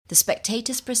The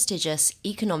Spectator's prestigious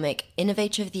Economic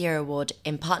Innovator of the Year award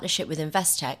in partnership with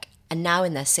Investec are now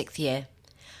in their 6th year.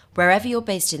 Wherever you're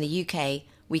based in the UK,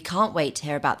 we can't wait to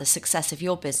hear about the success of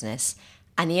your business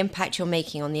and the impact you're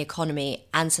making on the economy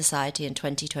and society in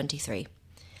 2023.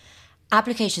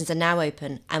 Applications are now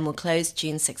open and will close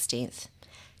June 16th.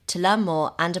 To learn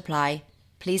more and apply,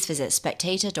 please visit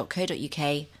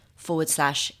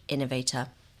spectator.co.uk/innovator.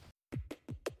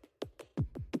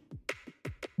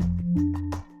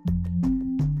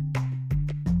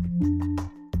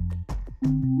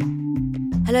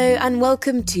 Hello and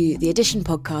welcome to the Edition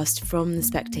podcast from The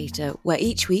Spectator, where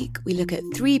each week we look at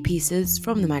 3 pieces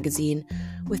from the magazine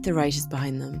with the writers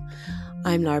behind them.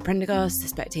 I'm Lara, Prendergast, The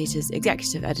Spectator's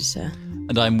executive editor.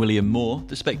 And I'm William Moore,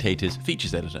 The Spectator's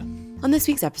features editor. On this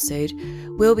week's episode,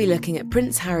 we'll be looking at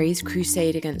Prince Harry's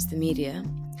crusade against the media,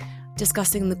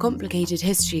 discussing the complicated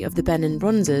history of the Benin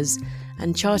Bronzes,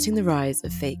 and charting the rise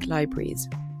of fake libraries.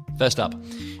 First up,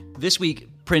 this week,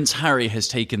 Prince Harry has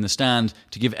taken the stand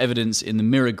to give evidence in the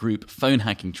Mirror Group phone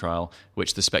hacking trial,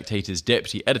 which The Spectator's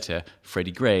deputy editor,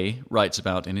 Freddy Gray, writes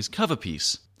about in his cover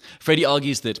piece. Freddy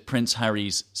argues that Prince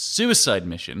Harry's suicide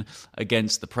mission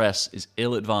against the press is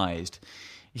ill-advised.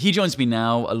 He joins me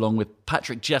now, along with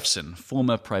Patrick Jephson,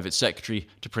 former private secretary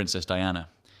to Princess Diana.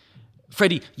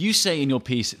 Freddy, you say in your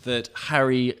piece that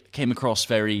Harry came across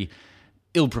very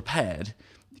ill-prepared.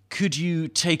 Could you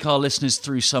take our listeners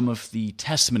through some of the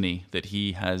testimony that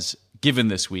he has given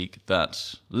this week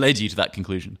that led you to that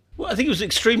conclusion? Well, I think it was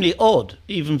extremely odd,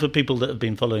 even for people that have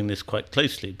been following this quite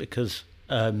closely, because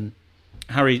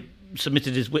Harry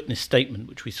submitted his witness statement,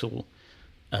 which we saw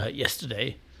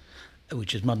yesterday,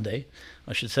 which is Monday,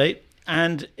 I should say,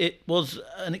 and it was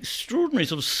an extraordinary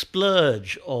sort of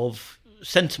splurge of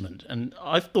sentiment. And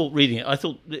I thought reading it,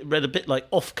 it read a bit like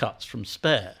offcuts from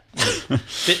Spare,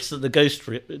 bits that the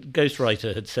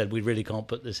ghostwriter had said, we really can't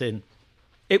put this in.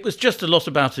 It was just a lot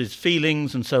about his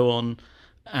feelings and so on.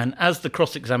 And as the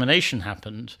cross-examination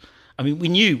happened, I mean, we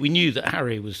knew that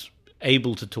Harry was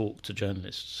able to talk to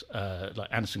journalists like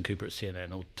Anderson Cooper at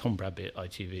CNN or Tom Bradby at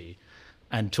ITV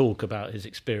and talk about his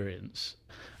experience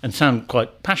and sound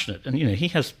quite passionate. And, you know, he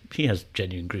has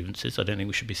genuine grievances. I don't think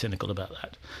we should be cynical about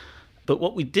that. But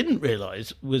what we didn't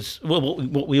realise was, well,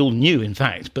 what we all knew, in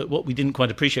fact, but what we didn't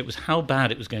quite appreciate was how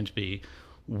bad it was going to be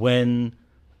when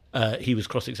he was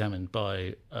cross-examined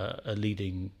by a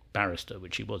leading barrister,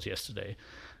 which he was yesterday.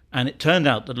 And it turned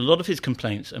out that a lot of his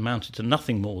complaints amounted to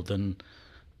nothing more than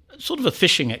sort of a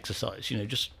fishing exercise, you know,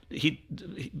 just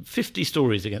 50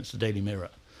 stories against the Daily Mirror.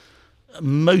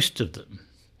 Most of them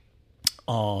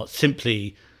are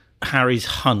simply Harry's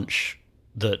hunch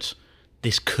that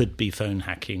this could be phone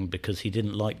hacking because he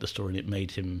didn't like the story and it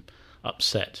made him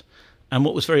upset. And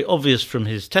what was very obvious from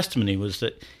his testimony was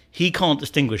that he can't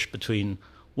distinguish between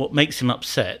what makes him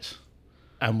upset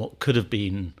and what could have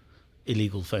been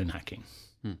illegal phone hacking.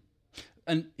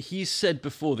 And he said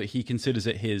before that he considers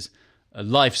it his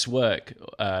life's work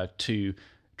to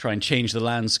try and change the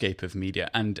landscape of media.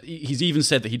 And he's even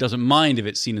said that he doesn't mind if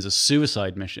it's seen as a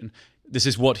suicide mission. This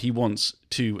is what he wants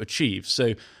to achieve.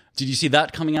 So did you see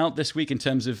that coming out this week in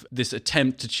terms of this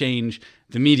attempt to change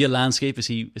the media landscape, as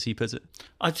he puts it?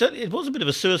 I'd say it was a bit of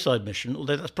a suicide mission,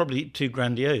 although that's probably too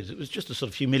grandiose. It was just a sort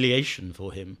of humiliation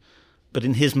for him. But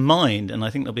in his mind, and I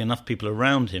think there'll be enough people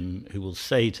around him who will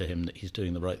say to him that he's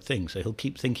doing the right thing, so he'll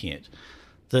keep thinking it,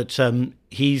 that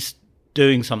he's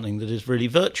doing something that is really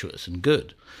virtuous and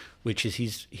good, which is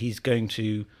he's going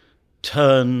to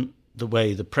turn the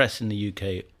way the press in the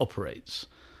UK operates.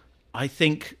 I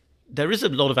think there is a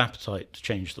lot of appetite to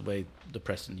change the way the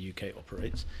press in the UK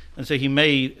operates, and so he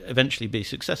may eventually be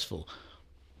successful.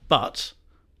 But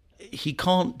he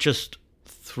can't just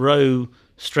throw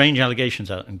strange allegations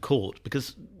out in court,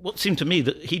 because what seemed to me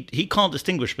that he can't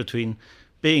distinguish between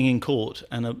being in court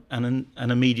and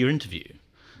a media interview.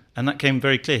 And that came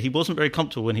very clear. He wasn't very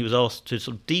comfortable when he was asked to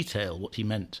sort of detail what he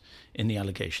meant in the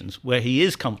allegations. Where he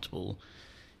is comfortable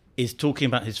is talking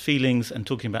about his feelings and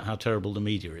talking about how terrible the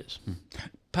media is.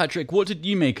 Patrick, what did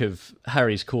you make of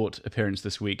Harry's court appearance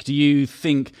this week? Do you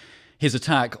think his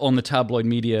attack on the tabloid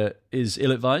media is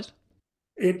ill-advised?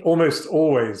 It almost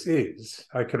always is.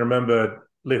 I can remember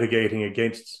litigating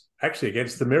against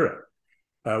the Mirror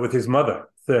with his mother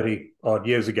 30-odd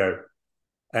years ago.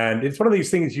 And it's one of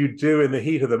these things you do in the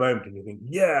heat of the moment and you think,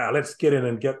 yeah, let's get in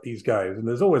and get these guys. And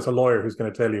there's always a lawyer who's going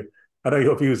to tell you, I know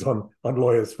your views on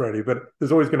lawyers, Freddie, but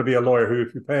there's always going to be a lawyer who,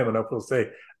 if you pay him enough, will say,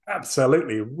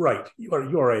 absolutely right,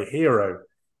 you're a hero.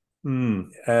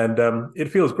 And it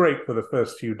feels great for the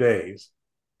first few days.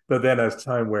 But then as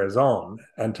time wears on,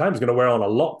 and time's going to wear on a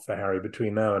lot for Harry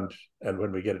between now and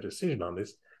when we get a decision on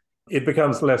this, it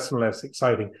becomes less and less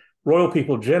exciting. Royal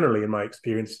people generally, in my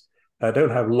experience,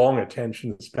 don't have long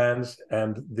attention spans,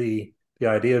 and the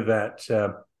idea that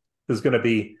there's going to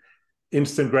be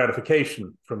instant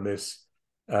gratification from this,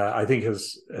 I think,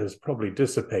 has probably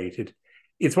dissipated.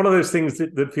 It's one of those things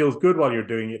that feels good while you're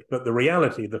doing it, but the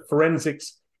reality, the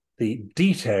forensics, the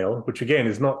detail, which again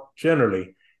is not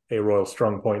generally a royal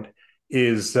strong point,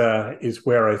 is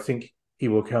where I think he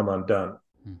will come undone.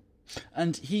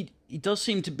 And he does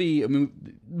seem to be,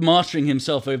 martyring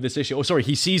himself over this issue.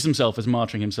 He sees himself as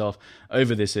martyring himself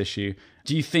over this issue.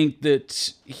 Do you think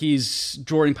that he's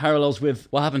drawing parallels with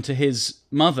what happened to his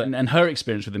mother and her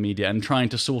experience with the media and trying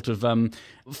to sort of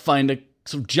find a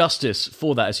sort of justice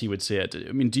for that, as he would see it?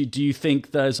 I mean, do you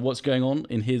think there's what's going on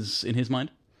in his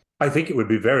mind? I think it would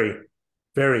be very,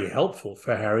 very helpful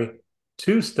for Harry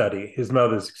to study his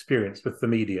mother's experience with the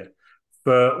media,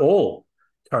 for all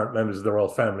current members of the royal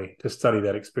family to study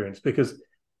that experience, because,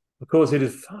 of course, it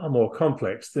is far more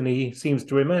complex than he seems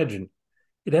to imagine.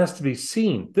 It has to be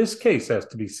seen. This case has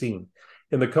to be seen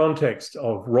in the context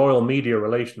of royal media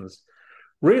relations,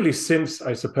 really since,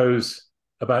 I suppose,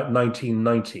 about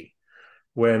 1990,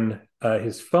 when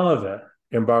his father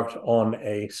embarked on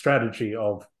a strategy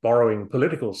of borrowing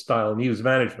political-style news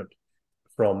management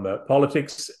from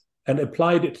politics and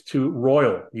applied it to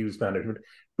royal news management,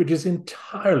 which is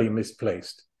entirely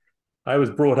misplaced. I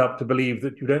was brought up to believe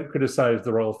that you don't criticize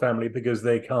the royal family because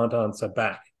they can't answer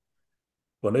back.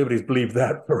 Well, nobody's believed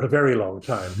that for a very long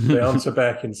time. They answer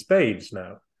back in spades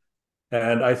now.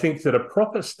 And I think that a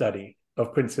proper study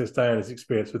of Princess Diana's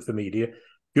experience with the media,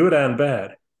 good and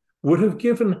bad, would have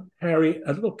given Harry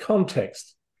a little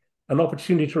context, an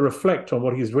opportunity to reflect on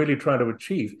what he's really trying to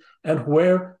achieve and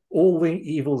where all the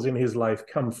evils in his life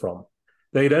come from.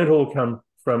 They don't all come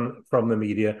from the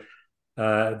media.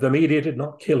 The media did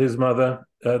not kill his mother.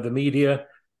 The media,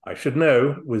 I should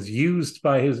know, was used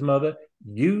by his mother,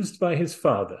 used by his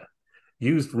father,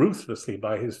 used ruthlessly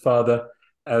by his father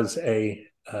as a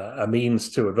means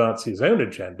to advance his own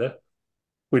agenda,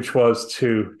 which was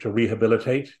to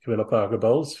rehabilitate Camilla Parker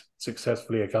Bowles,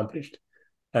 successfully accomplished.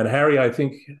 And Harry, I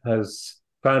think, has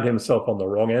found himself on the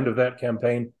wrong end of that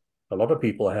campaign. A lot of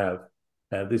people have.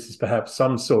 And this is perhaps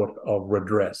some sort of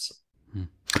redress.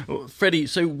 Well, Freddie,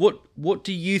 so what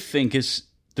do you think is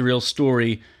the real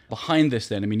story behind this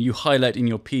then? I mean, you highlight in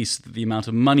your piece the amount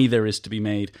of money there is to be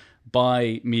made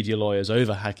by media lawyers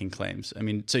over hacking claims. I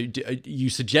mean, so you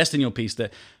suggest in your piece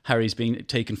that Harry's being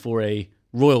taken for a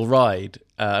royal ride.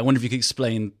 I wonder if you could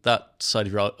explain that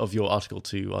side of your article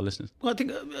to our listeners. Well, I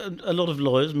think a lot of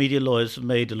lawyers, media lawyers, have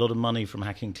made a lot of money from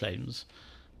hacking claims.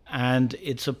 And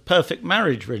it's a perfect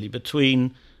marriage, really,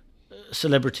 between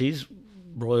celebrities,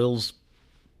 royals,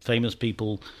 famous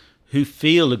people who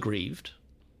feel aggrieved,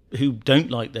 who don't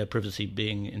like their privacy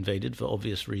being invaded for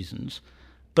obvious reasons,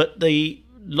 but the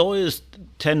lawyers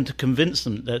tend to convince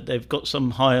them that they've got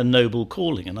some higher noble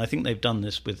calling, and I think they've done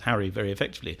this with Harry very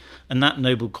effectively. And that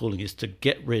noble calling is to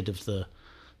get rid of the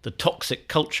toxic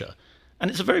culture.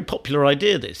 And it's a very popular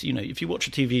idea, this. You know, if you watch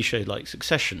a TV show like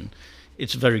Succession,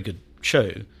 it's a very good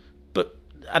show, but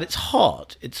at its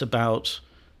heart, it's about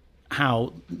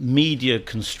how media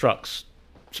constructs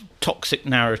toxic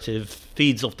narrative,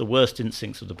 feeds off the worst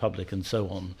instincts of the public and so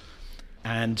on,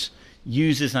 and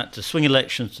uses that to swing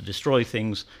elections, to destroy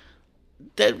things.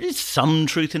 There is some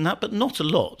truth in that, but not a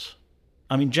lot.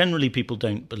 I mean, generally people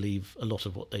don't believe a lot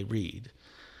of what they read.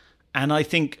 And I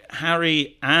think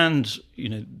Harry and,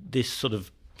 this sort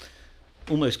of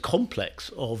almost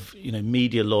complex of,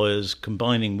 media lawyers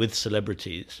combining with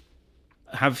celebrities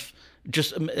have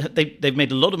just, they've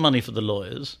made a lot of money for the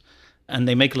lawyers. And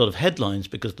they make a lot of headlines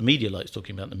because the media likes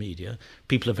talking about the media.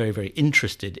 People are very, very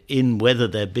interested in whether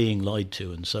they're being lied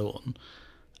to and so on.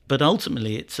 But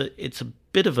ultimately, it's a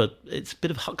bit of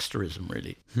hucksterism,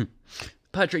 really.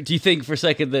 Patrick, do you think for a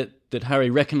second that Harry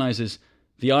recognises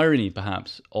the irony,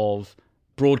 perhaps, of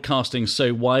broadcasting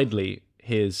so widely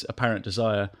his apparent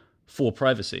desire for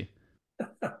privacy?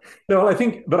 No, I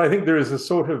think there is a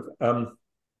sort of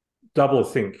double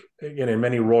think in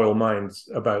many royal minds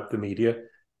about the media.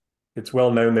 It's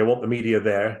well known they want the media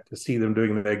there to see them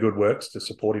doing their good works, to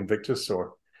support Invictus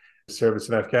or service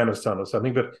in Afghanistan or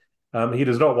something. But he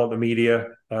does not want the media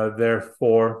there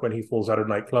for when he falls out of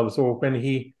nightclubs or when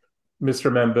he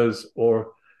misremembers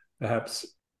or perhaps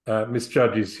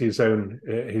misjudges his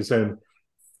own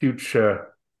future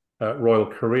royal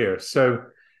career. So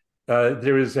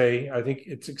there is I think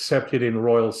it's accepted in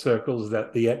royal circles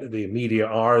that the media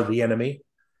are the enemy.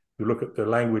 You look at the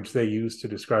language they use to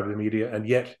describe the media, and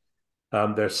yet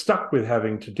they're stuck with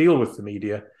having to deal with the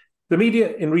media. The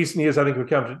media in recent years, I think, have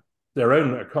come to their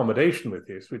own accommodation with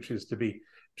this, which is to be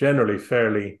generally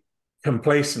fairly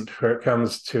complacent where it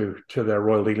comes to their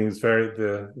royal dealings.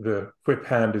 The whip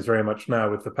hand is very much now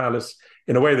with the palace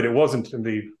in a way that it wasn't in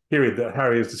the period that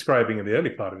Harry is describing in the early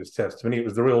part of his testimony. It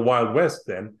was the real Wild West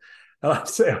then. And I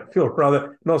feel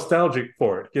rather nostalgic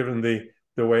for it, given the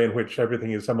way in which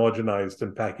everything is homogenized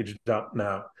and packaged up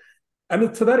now.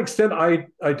 And to that extent,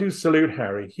 I do salute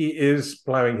Harry. He is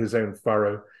ploughing his own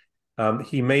furrow.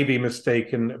 He may be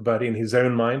mistaken, but in his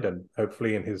own mind, and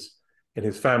hopefully in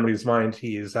his family's mind,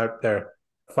 he is out there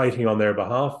fighting on their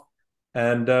behalf.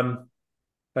 And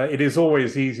it is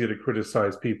always easier to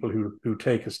criticize people who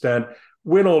take a stand,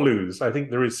 win or lose. I think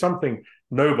there is something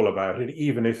noble about it,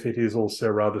 even if it is also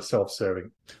rather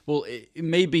self-serving. Well, it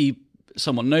may be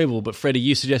somewhat noble, but Freddie,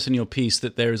 you suggest in your piece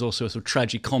that there is also a sort of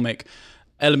tragicomic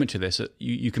element to this.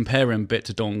 You compare him a bit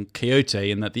to Don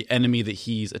Quixote in that the enemy that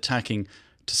he's attacking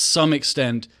to some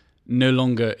extent no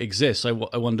longer exists. I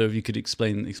wonder if you could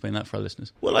explain that for our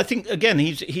listeners. Well, I think, again,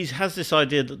 he has this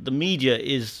idea that the media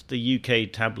is the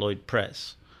UK tabloid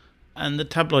press. And the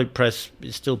tabloid press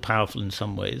is still powerful in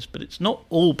some ways, but it's not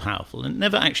all powerful, and it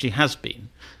never actually has been.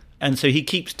 And so he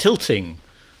keeps tilting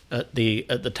at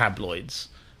the tabloids,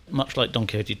 much like Don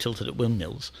Quixote tilted at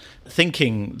windmills,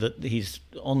 thinking that he's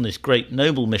on this great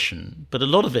noble mission, but a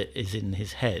lot of it is in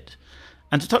his head.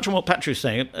 And to touch on what Patrick was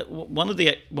saying, one of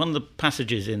the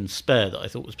passages in Spare that I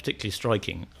thought was particularly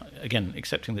striking, again,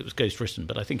 accepting that it was ghost written,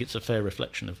 but I think it's a fair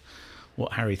reflection of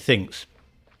what Harry thinks,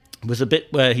 was a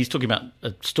bit where he's talking about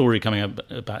a story coming up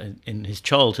about in his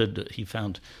childhood that he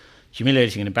found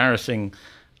humiliating and embarrassing,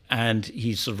 and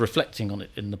he's sort of reflecting on it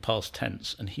in the past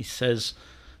tense. And he says,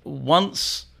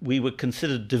 once we were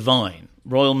considered divine,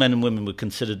 royal men and women were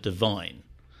considered divine.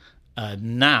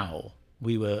 Now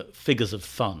we were figures of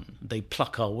fun. They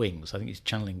pluck our wings. I think he's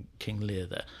channeling King Lear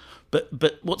there.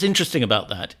 But what's interesting about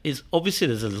that is obviously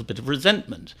there's a little bit of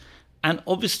resentment. And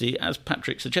obviously, as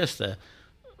Patrick suggests there,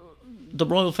 the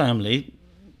royal family,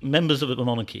 members of the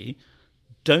monarchy,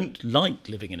 don't like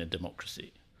living in a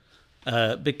democracy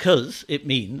because it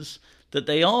means that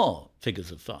they are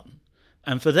figures of fun.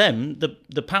 And for them,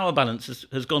 the power balance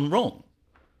has gone wrong,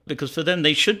 because for them,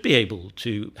 they should be able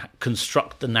to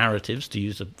construct the narratives, to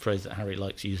use a phrase that Harry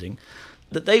likes using,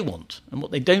 that they want. And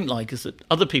what they don't like is that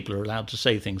other people are allowed to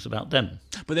say things about them.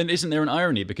 But then isn't there an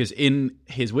irony? Because in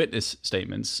his witness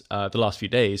statements the last few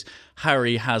days,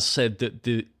 Harry has said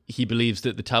that he believes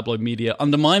that the tabloid media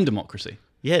undermine democracy.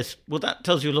 Yes, well, that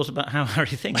tells you a lot about how Harry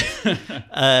thinks.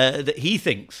 That he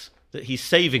thinks that he's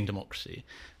saving democracy.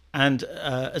 And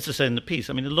as I say in the piece,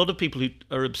 I mean, a lot of people who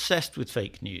are obsessed with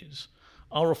fake news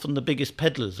are often the biggest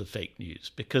peddlers of fake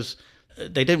news, because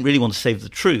they don't really want to save the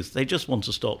truth. They just want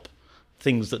to stop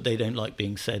things that they don't like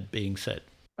being said.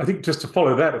 I think just to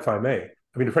follow that, if I may,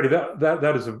 I mean, Freddie,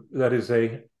 that is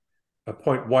a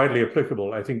point widely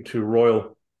applicable, I think, to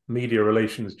royal media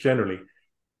relations generally.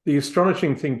 The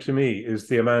astonishing thing to me is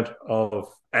the amount of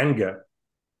anger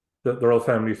that the royal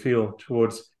family feel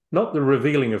towards not the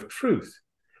revealing of truth,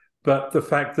 but the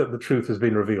fact that the truth has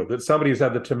been revealed, that somebody has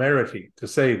had the temerity to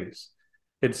say this.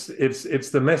 It's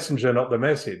the messenger, not the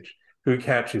message, who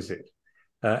catches it.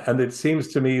 And it seems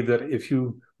to me that if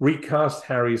you recast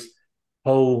Harry's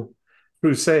whole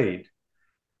crusade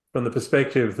from the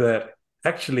perspective that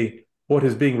actually what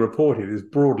is being reported is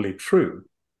broadly true,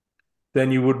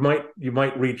 then you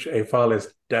might reach a far less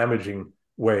damaging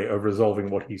way of resolving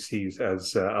what he sees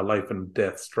as a life and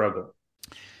death struggle.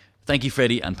 Thank you,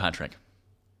 Freddie and Patrick.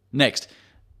 Next,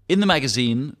 in the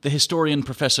magazine, the historian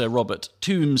Professor Robert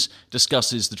Toombs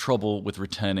discusses the trouble with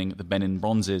returning the Benin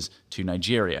Bronzes to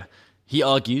Nigeria. He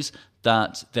argues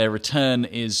that their return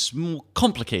is more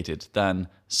complicated than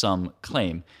some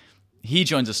claim. He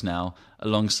joins us now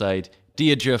alongside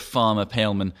Deadria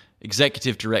Farmer-Paellmann,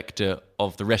 Executive Director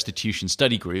of the Restitution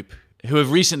Study Group, who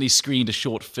have recently screened a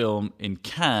short film in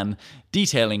Cannes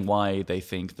detailing why they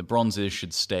think the Bronzes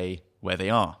should stay where they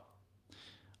are.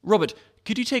 Robert,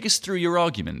 could you take us through your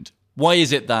argument? Why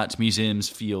is it that museums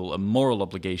feel a moral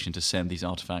obligation to send these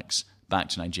artefacts back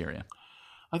to Nigeria?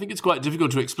 I think it's quite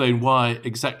difficult to explain why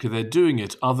exactly they're doing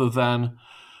it, other than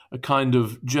a kind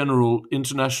of general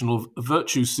international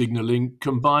virtue signalling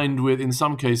combined with, in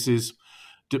some cases,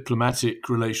 diplomatic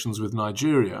relations with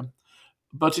Nigeria.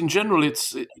 But in general,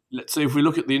 let's say if we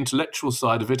look at the intellectual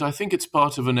side of it, I think it's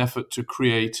part of an effort to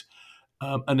create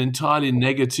an entirely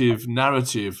negative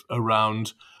narrative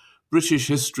around British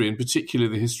history, and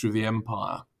particularly the history of the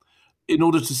empire, in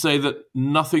order to say that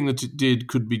nothing that it did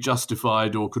could be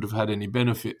justified or could have had any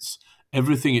benefits.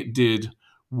 Everything it did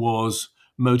was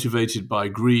motivated by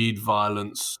greed,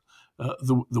 violence,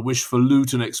 the wish for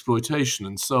loot and exploitation,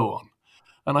 and so on.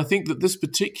 And I think that this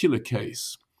particular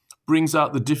case brings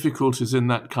out the difficulties in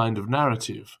that kind of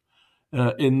narrative,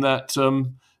 in that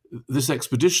this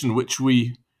expedition, which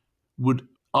we would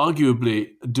arguably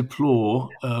deplore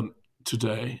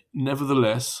today,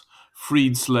 nevertheless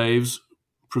freed slaves,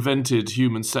 prevented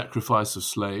human sacrifice of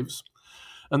slaves.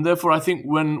 And therefore, I think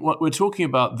when what we're talking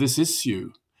about this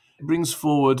issue, it brings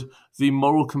forward the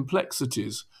moral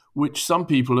complexities which some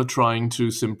people are trying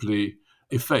to simply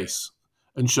efface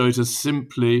and show it as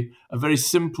simply a very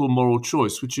simple moral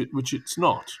choice, which it's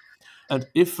not. And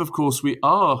if, of course, we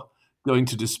are going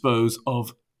to dispose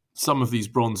of some of these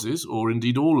bronzes, or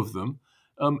indeed all of them,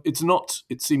 it's not,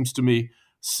 it seems to me,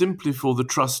 simply for the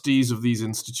trustees of these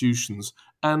institutions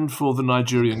and for the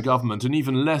Nigerian government, and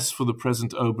even less for the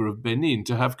present Oba of Benin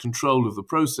to have control of the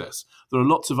process. There are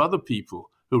lots of other people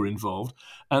who are involved,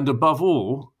 and above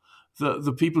all,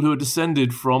 the people who are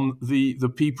descended from the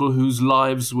people whose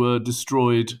lives were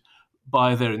destroyed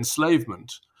by their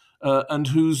enslavement, and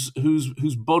whose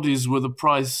bodies were the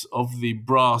price of the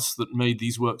brass that made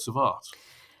these works of art.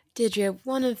 Deadria,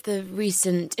 one of the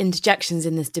recent interjections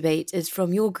in this debate is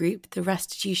from your group, the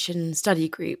Restitution Study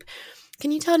Group.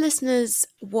 Can you tell listeners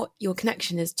what your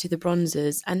connection is to the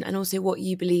bronzes and also what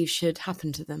you believe should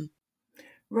happen to them?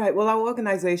 Right. Well, our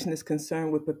organization is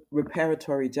concerned with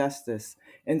reparatory justice.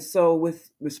 And so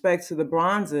with respect to the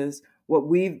bronzes, what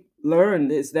we've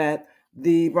learned is that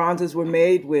the bronzes were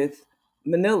made with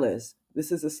manillas.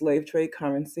 This is a slave trade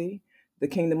currency. The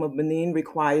Kingdom of Benin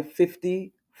required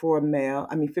 50 for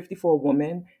a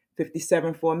woman,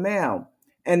 57 for a male.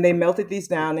 And they melted these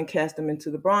down and cast them into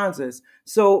the bronzes.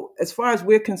 So as far as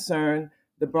we're concerned,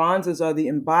 the bronzes are the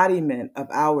embodiment of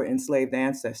our enslaved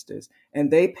ancestors.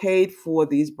 And they paid for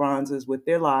these bronzes with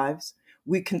their lives.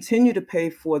 We continue to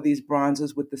pay for these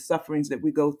bronzes with the sufferings that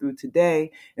we go through today.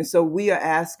 And so we are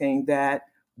asking that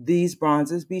these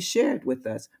bronzes be shared with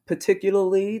us,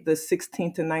 particularly the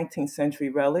 16th to 19th century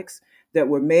relics that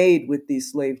were made with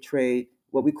these slave trade,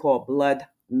 what we call blood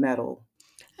metal.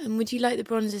 And would you like the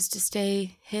bronzes to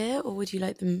stay here, or would you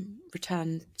like them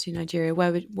returned to Nigeria?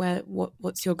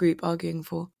 What's your group arguing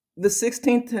for? The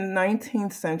 16th to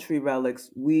 19th century relics,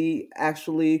 we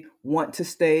actually want to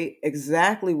stay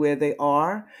exactly where they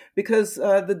are, because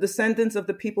the descendants of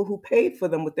the people who paid for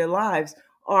them with their lives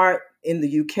are in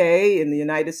the UK, in the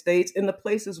United States, in the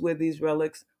places where these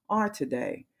relics are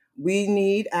today. We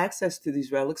need access to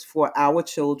these relics for our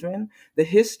children. The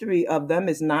history of them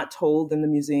is not told in the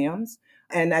museums.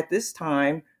 And at this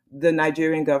time, the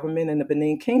Nigerian government and the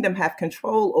Benin Kingdom have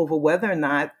control over whether or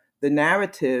not the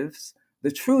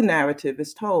true narrative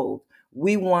is told.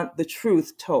 We want the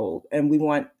truth told, and we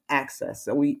want access.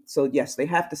 So yes, they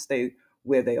have to stay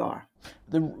where they are.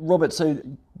 Robert, so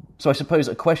I suppose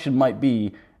a question might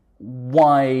be,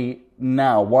 why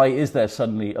now? Why is there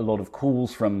suddenly a lot of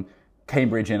calls from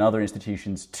Cambridge and other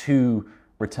institutions to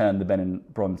return the Benin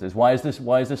Bronzes? Why is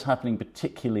this happening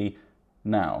particularly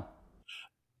now?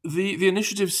 The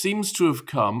initiative seems to have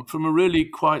come from a really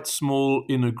quite small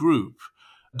inner group.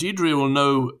 Deidre will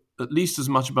know at least as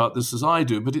much about this as I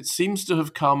do, but it seems to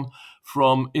have come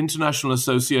from international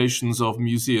associations of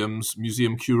museums,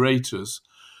 museum curators,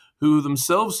 who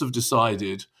themselves have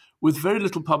decided, with very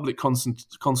little public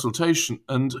consultation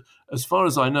and, as far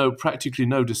as I know, practically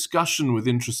no discussion with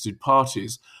interested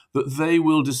parties, that they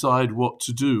will decide what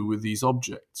to do with these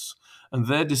objects. And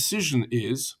their decision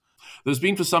is, there's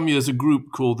been for some years a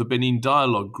group called the Benin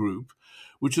Dialogue Group,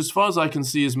 which, as far as I can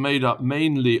see, is made up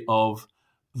mainly of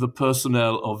the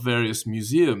personnel of various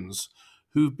museums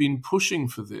who've been pushing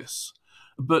for this,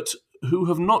 but who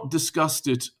have not discussed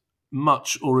it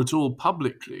much or at all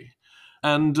publicly.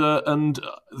 And the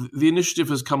initiative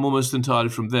has come almost entirely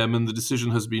from them, and the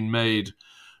decision has been made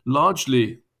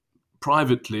largely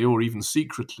privately or even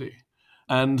secretly,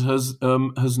 and has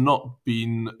not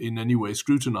been in any way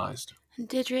scrutinized.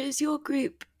 Deidre, is your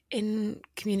group in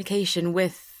communication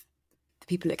with the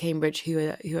people at Cambridge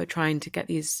who are trying to get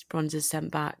these bronzes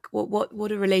sent back?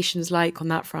 What are relations like on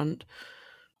that front?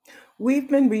 We've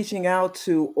been reaching out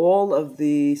to all of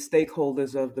the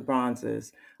stakeholders of the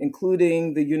bronzes,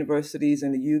 including the universities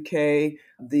in the UK,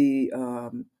 the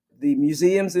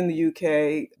museums in the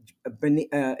UK,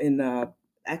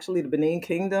 actually the Benin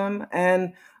Kingdom,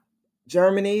 and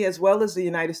Germany, as well as the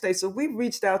United States. So we've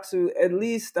reached out to at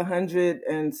least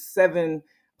 107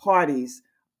 parties,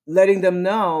 letting them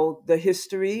know the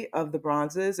history of the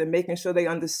bronzes and making sure they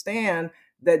understand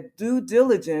that due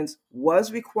diligence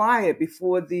was required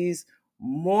before these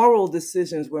moral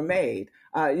decisions were made.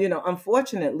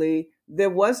 Unfortunately, there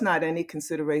was not any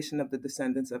consideration of the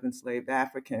descendants of enslaved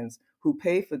Africans who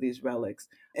paid for these relics.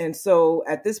 And so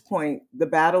at this point, the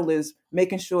battle is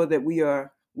making sure that we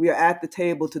are we are at the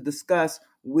table to discuss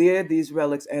where these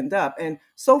relics end up. And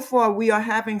so far, we are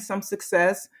having some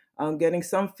success, getting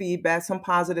some feedback, some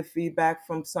positive feedback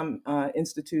from some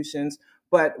institutions,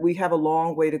 but we have a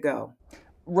long way to go.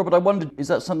 Robert, I wondered, is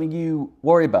that something you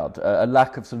worry about, a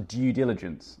lack of sort of due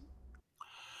diligence?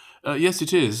 Yes,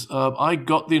 it is. I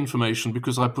got the information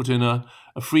because I put in a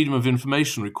Freedom of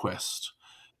Information request.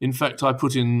 In fact, I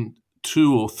put in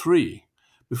 2 or 3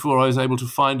 before I was able to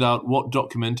find out what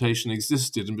documentation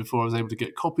existed and before I was able to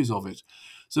get copies of it.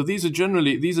 So these are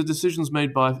decisions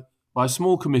made by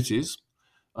small committees.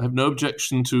 I have no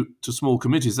objection to small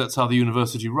committees. That's how the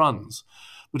university runs.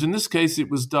 But in this case, it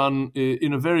was done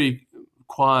in a very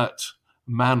quiet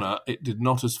manner. It did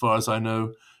not, as far as I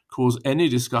know, cause any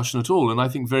discussion at all, and I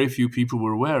think very few people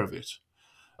were aware of it.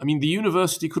 I mean, the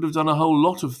university could have done a whole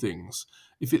lot of things.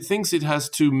 If it thinks it has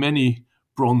too many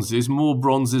bronzes, more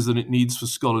bronzes than it needs for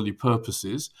scholarly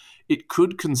purposes, it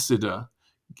could consider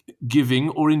giving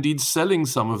or indeed selling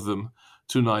some of them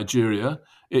to Nigeria.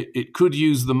 It could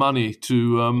use the money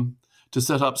to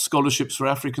set up scholarships for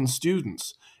African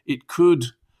students. It could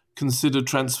consider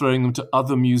transferring them to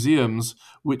other museums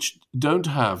which don't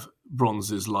have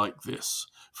bronzes like this.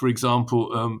 For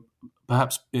example,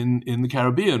 perhaps in the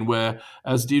Caribbean, where,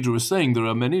 as Deidre was saying, there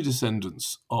are many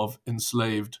descendants of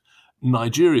enslaved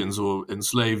Nigerians or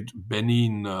enslaved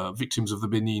Benin, victims of the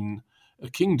Benin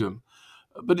kingdom.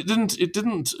 But it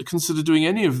didn't consider doing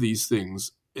any of these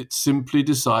things. It simply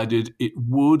decided it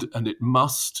would and it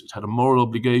must, it had a moral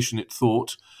obligation, it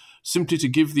thought, simply to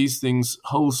give these things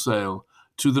wholesale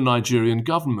to the Nigerian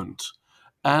government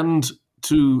and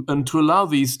to allow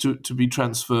these to be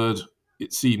transferred,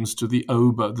 it seems, to the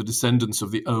Oba, the descendants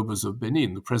of the Obas of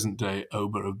Benin, the present-day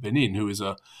Oba of Benin, who is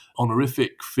a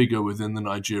honorific figure within the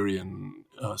Nigerian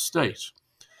state.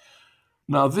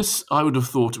 Now, this, I would have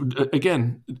thought,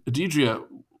 again, Deidria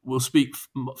will speak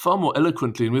far more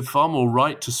eloquently and with far more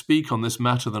right to speak on this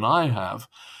matter than I have,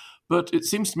 but it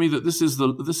seems to me that this is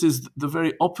the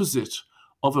very opposite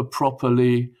of a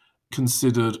properly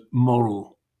considered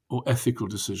moral or ethical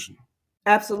decision.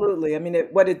 Absolutely. I mean,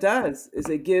 what it does is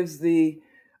it gives the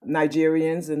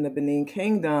Nigerians in the Benin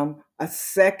Kingdom a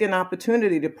second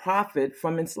opportunity to profit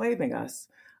from enslaving us.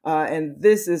 And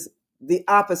this is the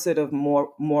opposite of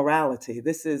morality.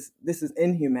 This is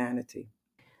inhumanity.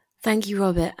 Thank you,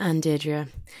 Robert and Deidria.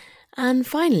 And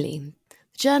finally,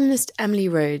 journalist Emily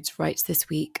Rhodes writes this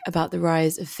week about the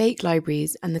rise of fake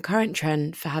libraries and the current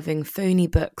trend for having phony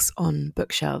books on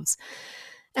bookshelves.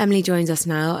 Emily joins us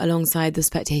now alongside the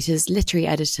Spectator's literary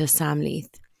editor, Sam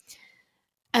Leith.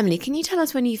 Emily, can you tell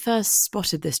us when you first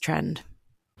spotted this trend?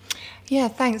 Yeah,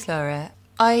 thanks, Lara.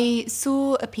 I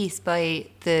saw a piece by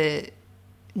the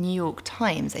New York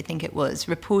Times, I think it was,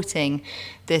 reporting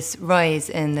this rise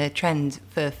in the trend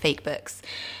for fake books.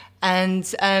 And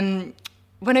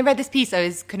when I read this piece, I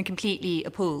was kind of completely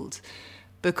appalled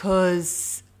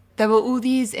because there were all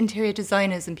these interior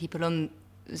designers and people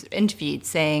interviewed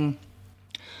saying,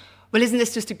 well, isn't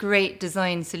this just a great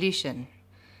design solution?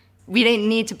 We don't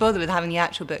need to bother with having the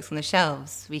actual books on the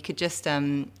shelves. We could just,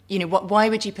 why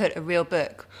would you put a real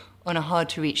book on a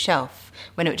hard-to-reach shelf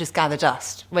when it would just gather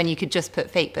dust, when you could just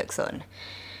put fake books on?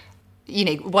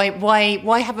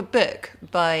 Why have a book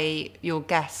by your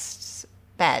guest's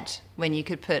bed when you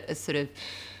could put a sort of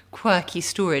quirky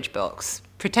storage box,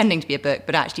 pretending to be a book,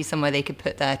 but actually somewhere they could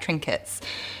put their trinkets,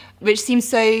 which seems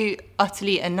so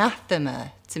utterly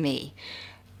anathema to me.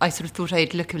 I sort of thought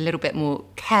I'd look a little bit more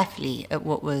carefully at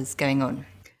what was going on.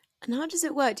 And how does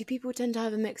it work? Do people tend to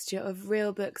have a mixture of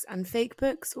real books and fake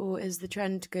books, or is the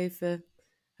trend to go for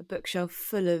a bookshelf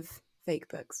full of fake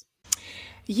books?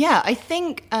 Yeah, I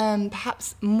think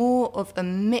perhaps more of a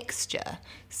mixture.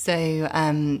 So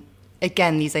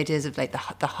again, these ideas of like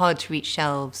the hard-to-reach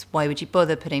shelves, why would you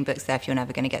bother putting books there if you're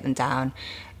never going to get them down?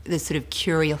 The sort of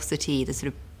curiosity, the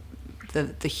sort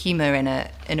of the humour in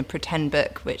a pretend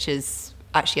book, which is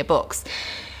actually a box.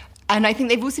 And I think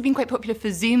they've also been quite popular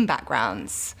for Zoom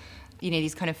backgrounds,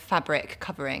 these kind of fabric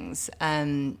coverings.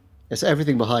 Yes,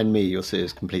 everything behind me you'll see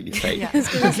is completely fake. Yeah,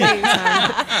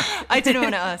 I didn't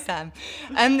want to ask Sam.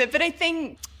 But I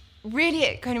think really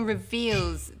it kind of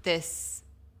reveals this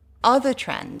other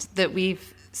trend that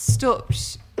we've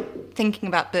stopped thinking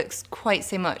about books quite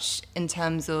so much in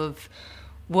terms of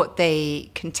what they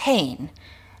contain.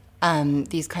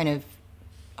 These kind of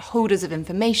holders of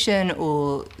information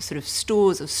or sort of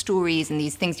stores of stories and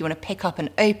these things you want to pick up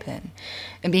and open,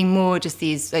 and being more just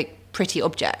these like pretty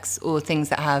objects or things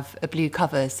that have a blue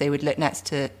cover so they would look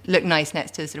nice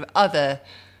next to sort of other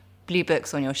blue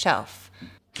books on your shelf.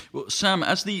 Well, Sam,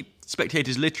 as the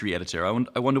Spectator's literary editor,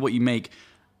 I wonder what you make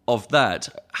of that.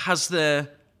 Has there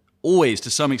always, to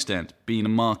some extent, been a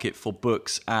market for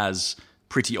books as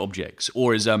pretty objects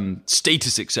or as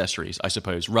status accessories, I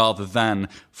suppose, rather than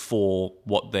for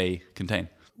what they contain?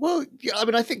 Well, yeah, I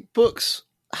mean, I think books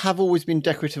have always been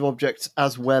decorative objects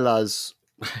as well as,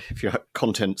 if you have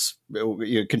contents,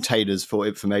 containers for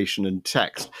information and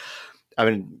text. I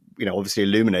mean, obviously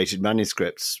illuminated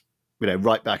manuscripts,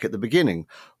 right back at the beginning,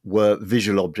 were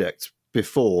visual objects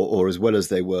before or as well as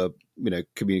they were,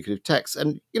 communicative texts.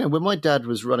 And, when my dad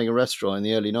was running a restaurant in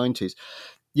the early 90s,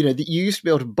 that you used to be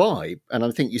able to buy, and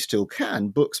I think you still can,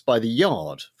 books by the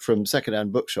yard from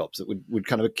secondhand bookshops that would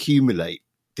kind of accumulate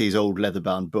these old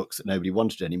leather-bound books that nobody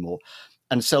wanted anymore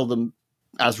and sell them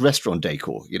as restaurant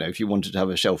decor. If you wanted to have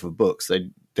a shelf of books,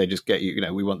 they just get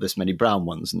you, we want this many brown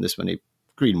ones and this many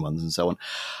green ones and so on.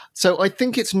 So I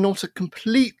think it's not a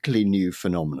completely new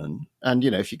phenomenon. And,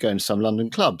 if you go into some London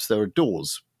clubs, there are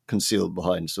doors concealed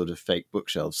behind sort of fake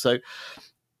bookshelves. So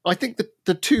I think that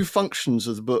the two functions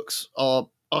of the books are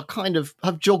kind of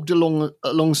have jogged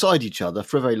alongside each other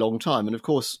for a very long time. And of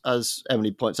course, as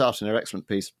Emily points out in her excellent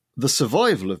piece, the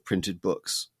survival of printed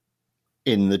books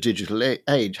in the digital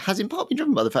age has in part been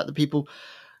driven by the fact that people,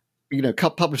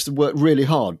 publishers work really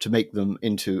hard to make them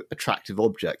into attractive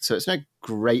objects. So it's no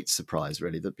great surprise,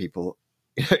 really, that people,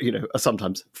 are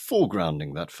sometimes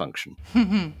foregrounding that function.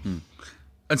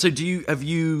 And so have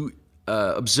you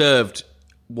observed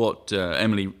what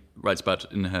Emily writes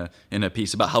about in her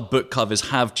piece about how book covers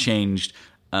have changed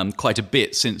quite a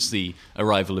bit since the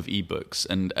arrival of ebooks,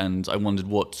 and I wondered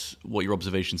what your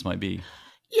observations might be.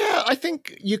 Yeah, I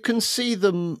think you can see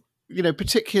them,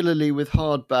 particularly with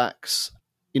hardbacks,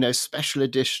 special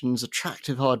editions,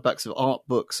 attractive hardbacks of art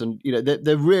books, and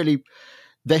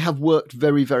they have worked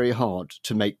very, very hard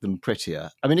to make them prettier.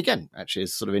 I mean, again, actually,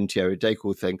 it's sort of interior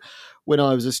decor thing. When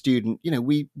I was a student,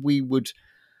 we would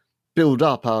build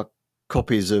up our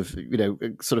copies of,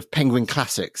 sort of Penguin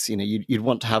classics. You'd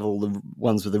want to have all the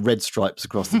ones with the red stripes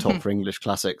across the top for English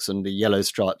classics and the yellow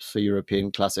stripes for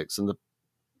European classics and the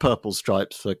purple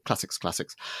stripes for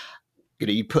classics.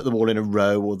 You put them all in a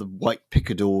row, or the white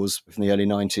picadors from the early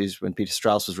 90s when Peter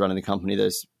Strauss was running the company.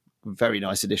 There's very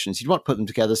nice editions. You'd want to put them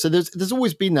together. So there's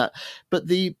always been that. But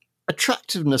the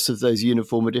attractiveness of those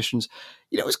uniform editions,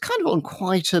 was kind of on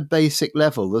quite a basic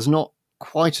level. There's not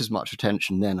quite as much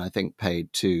attention then, I think,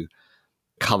 paid to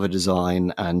cover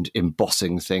design and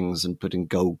embossing things and putting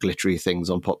gold glittery things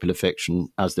on popular fiction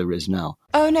as there is now.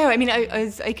 Oh no, I mean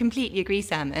I completely agree,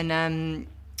 Sam, and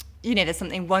there's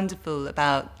something wonderful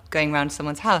about going around to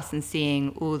someone's house and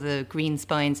seeing all the green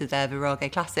spines of their Virago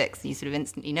classics. You sort of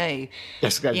instantly know.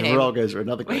 Yes, the Viragos are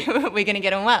another great. We're going to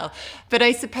get on well. But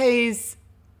I suppose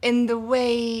in the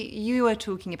way you are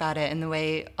talking about it and the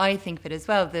way I think of it as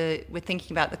well, we're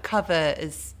thinking about the cover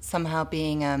as somehow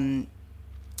being kind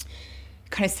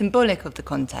of symbolic of the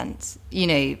content.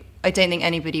 I don't think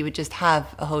anybody would just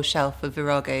have a whole shelf of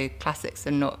Virago classics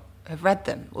and not have read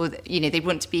them, or they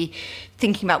want to be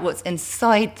thinking about what's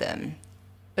inside them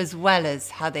as well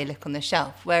as how they look on the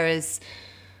shelf. Whereas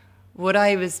what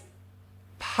I was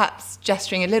perhaps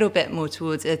gesturing a little bit more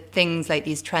towards are things like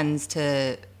these trends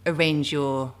to arrange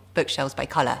your bookshelves by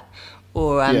colour,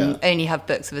 or only have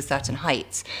books of a certain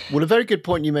height. Well, a very good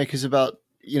point you make is about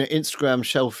Instagram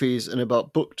shelfies and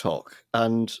about book talk,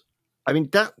 and I mean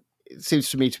that seems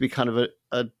to me to be kind of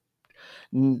a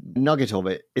nugget of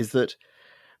it, is that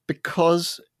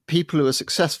because people who are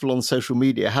successful on social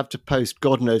media have to post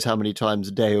God knows how many times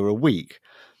a day or a week,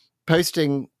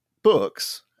 posting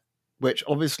books, which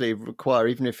obviously require,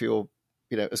 even if you're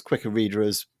as quick a reader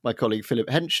as my colleague Philip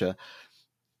Hensher,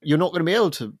 you're not going to be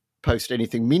able to post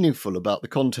anything meaningful about the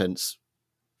contents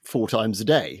 4 times a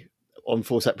day on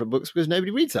 4 separate books because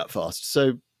nobody reads that fast.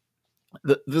 So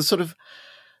the sort of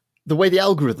the way the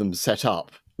algorithm's set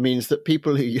up means that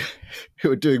people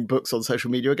who are doing books on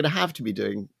social media are going to have to be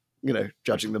doing,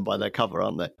 judging them by their cover,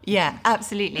 aren't they? Yeah,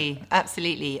 absolutely.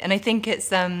 And I think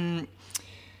it's, in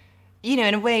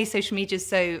a way, social media is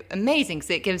so amazing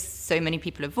because it gives so many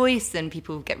people a voice and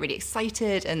people get really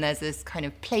excited and there's this kind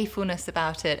of playfulness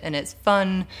about it and it's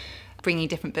fun bringing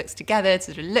different books together to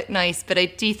sort of look nice. But I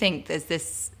do think there's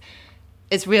this,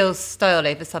 it's real style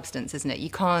over substance, isn't it? You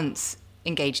can't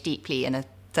engage deeply in a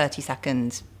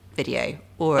 30-second video.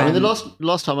 Or I mean, the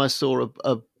last time I saw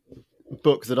a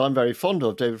book that I'm very fond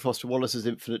of, David Foster Wallace's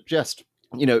Infinite Jest,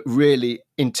 really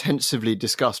intensively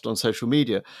discussed on social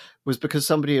media, was because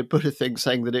somebody had put a thing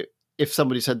saying that if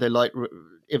somebody said they liked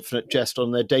Infinite Jest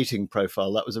on their dating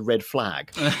profile, that was a red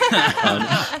flag. So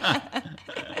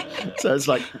it's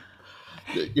like,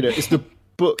 it's the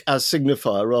book as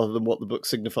signifier rather than what the book's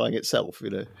signifying itself,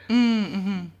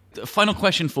 Mm-hmm. Final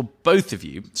question for both of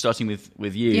you, starting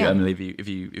with you, Emily,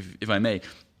 if I may.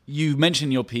 You mentioned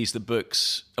in your piece that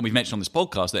books, and we've mentioned on this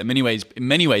podcast, that in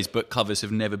many ways, book covers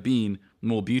have never been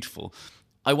more beautiful.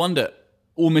 I wonder,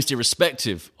 almost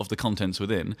irrespective of the contents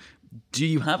within, do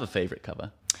you have a favourite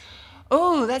cover?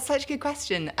 Oh, that's such a good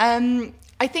question.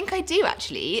 I think I do,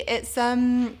 actually. It's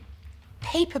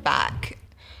paperback.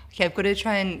 Okay, I've got to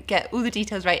try and get all the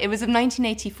details right. It was of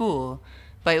 1984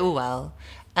 by Orwell,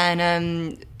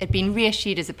 and it'd been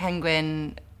reissued as a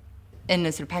Penguin in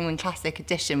a sort of Penguin Classic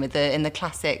edition in the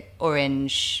classic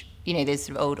orange, those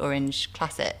sort of old orange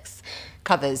classics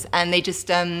covers, and they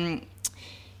just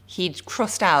he'd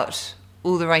crossed out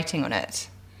all the writing on it.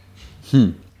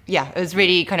 Yeah, it was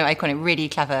really kind of iconic, really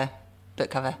clever book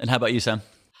cover. And how about you, Sam?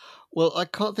 Well, I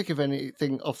can't think of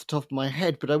anything off the top of my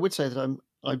head, but I would say that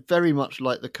I very much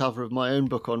like the cover of my own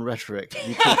book on rhetoric,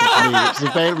 You Talking to Me, which is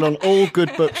available on all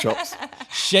good bookshops.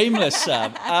 Shameless,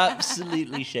 Sam.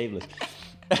 Absolutely shameless.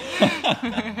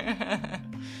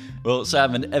 Well,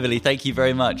 Sam and Emily, thank you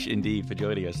very much indeed for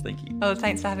joining us. Thank you. Oh,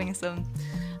 thanks for having us on.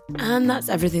 And that's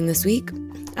everything this week.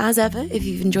 As ever, if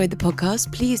you've enjoyed the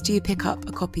podcast, please do pick up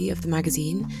a copy of the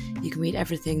magazine. You can read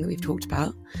everything that we've talked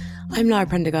about. I'm Lara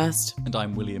Prendergast. And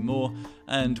I'm William Moore,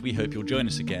 and we hope you'll join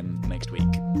us again next week.